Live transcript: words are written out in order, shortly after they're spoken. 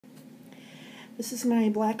This is my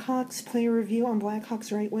Blackhawks player review on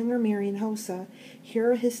Blackhawks right winger Marian Hossa. Here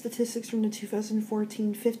are his statistics from the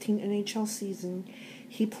 2014-15 NHL season.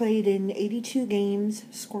 He played in 82 games,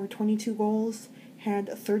 scored 22 goals, had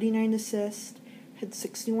 39 assists, had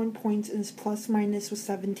 61 points, and his plus-minus was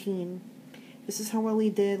 17. This is how well he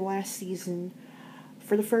did last season.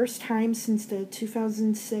 For the first time since the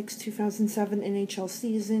 2006-2007 NHL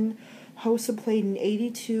season, Hossa played in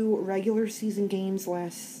 82 regular season games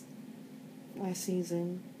last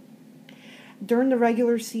season. During the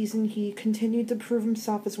regular season, he continued to prove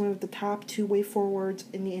himself as one of the top two-way forwards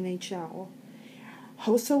in the NHL.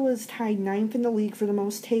 Hossa was tied 9th in the league for the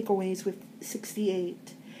most takeaways with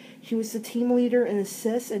 68. He was the team leader in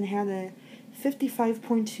assists and had a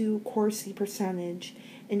 55.2 Corsi percentage.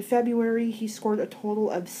 In February, he scored a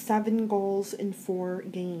total of 7 goals in 4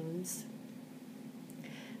 games.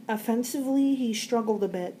 Offensively, he struggled a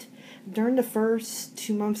bit. During the first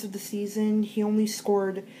 2 months of the season, he only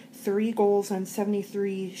scored 3 goals on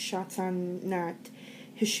 73 shots on net.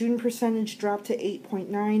 His shooting percentage dropped to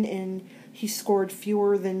 8.9, and he scored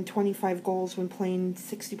fewer than 25 goals when playing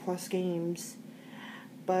 60-plus games.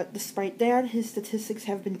 But despite that, his statistics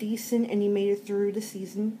have been decent, and he made it through the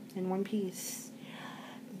season in one piece.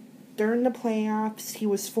 During the playoffs, he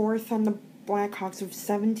was 4th on the Blackhawks with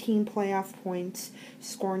 17 playoff points,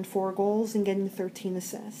 scoring 4 goals and getting 13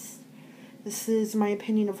 assists. This is my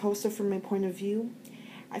opinion of Hossa from my point of view.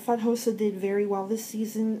 I thought Hossa did very well this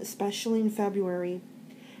season, especially in February.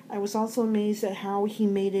 I was also amazed at how he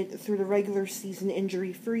made it through the regular season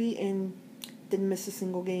injury-free and didn't miss a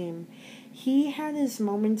single game. He had his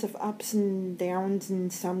moments of ups and downs in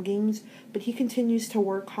some games, but he continues to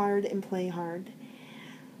work hard and play hard.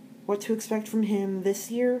 What to expect from him this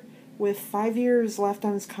year? With 5 years left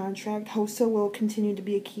on his contract, Hossa will continue to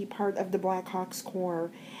be a key part of the Blackhawks core.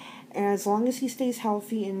 As long as he stays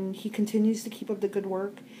healthy and he continues to keep up the good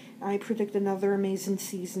work, I predict another amazing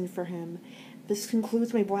season for him. This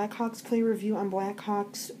concludes my Blackhawks play review on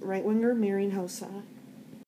Blackhawks right winger Marian Hossa.